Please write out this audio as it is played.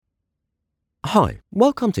Hi,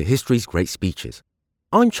 welcome to History's Great Speeches.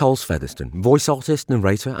 I'm Charles Featherston, voice artist,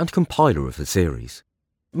 narrator and compiler of the series.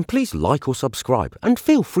 Please like or subscribe and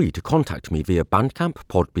feel free to contact me via Bandcamp,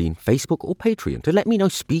 Podbean, Facebook or Patreon to let me know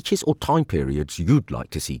speeches or time periods you'd like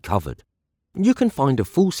to see covered. You can find a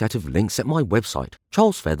full set of links at my website,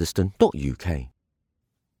 charlesfeatherston.uk.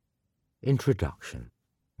 Introduction.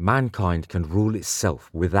 Mankind can rule itself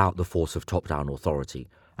without the force of top-down authority,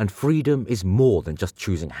 and freedom is more than just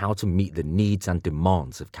choosing how to meet the needs and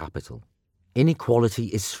demands of capital. Inequality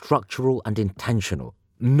is structural and intentional,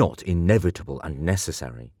 not inevitable and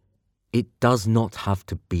necessary. It does not have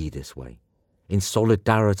to be this way. In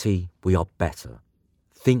solidarity, we are better.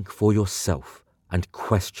 Think for yourself and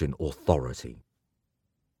question authority.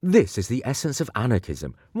 This is the essence of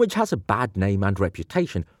anarchism, which has a bad name and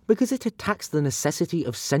reputation because it attacks the necessity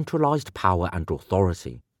of centralized power and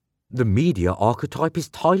authority. The media archetype is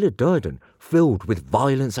Tyler Durden, filled with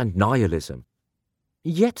violence and nihilism.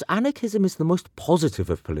 Yet anarchism is the most positive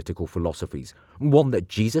of political philosophies, one that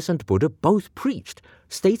Jesus and Buddha both preached,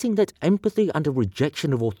 stating that empathy and a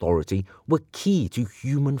rejection of authority were key to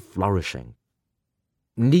human flourishing.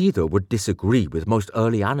 Neither would disagree with most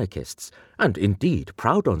early anarchists, and indeed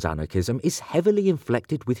Proudhon's anarchism is heavily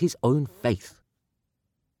inflected with his own faith.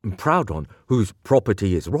 Proudhon, whose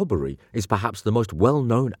property is robbery, is perhaps the most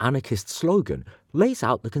well-known anarchist slogan, lays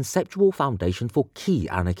out the conceptual foundation for key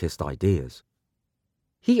anarchist ideas.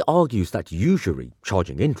 He argues that usury,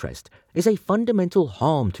 charging interest, is a fundamental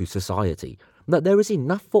harm to society, that there is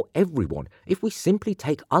enough for everyone if we simply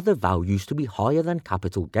take other values to be higher than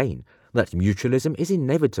capital gain, that mutualism is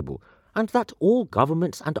inevitable, and that all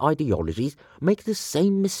governments and ideologies make the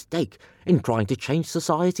same mistake in trying to change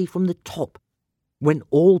society from the top, when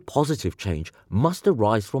all positive change must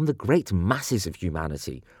arise from the great masses of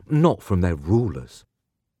humanity, not from their rulers.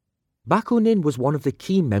 Bakunin was one of the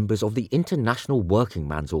key members of the International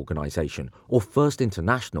Workingman's Organization, or First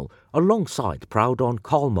International, alongside Proudhon,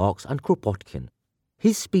 Karl Marx and Kropotkin.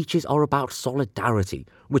 His speeches are about solidarity,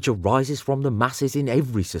 which arises from the masses in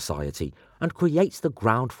every society and creates the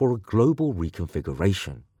ground for a global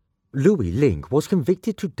reconfiguration. Louis Lingg was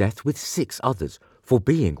convicted to death with 6 others for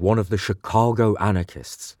being one of the Chicago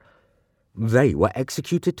Anarchists. They were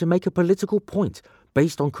executed to make a political point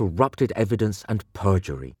based on corrupted evidence and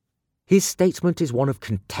perjury. His statement is one of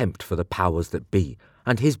contempt for the powers that be,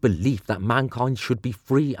 and his belief that mankind should be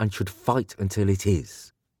free and should fight until it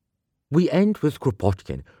is. We end with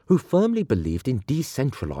Kropotkin, who firmly believed in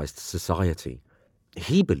decentralized society.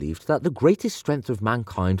 He believed that the greatest strength of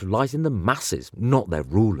mankind lies in the masses, not their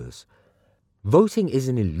rulers. Voting is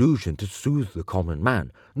an illusion to soothe the common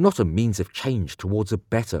man, not a means of change towards a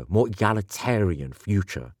better, more egalitarian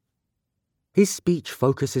future. His speech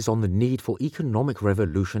focuses on the need for economic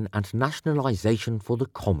revolution and nationalization for the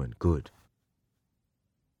common good.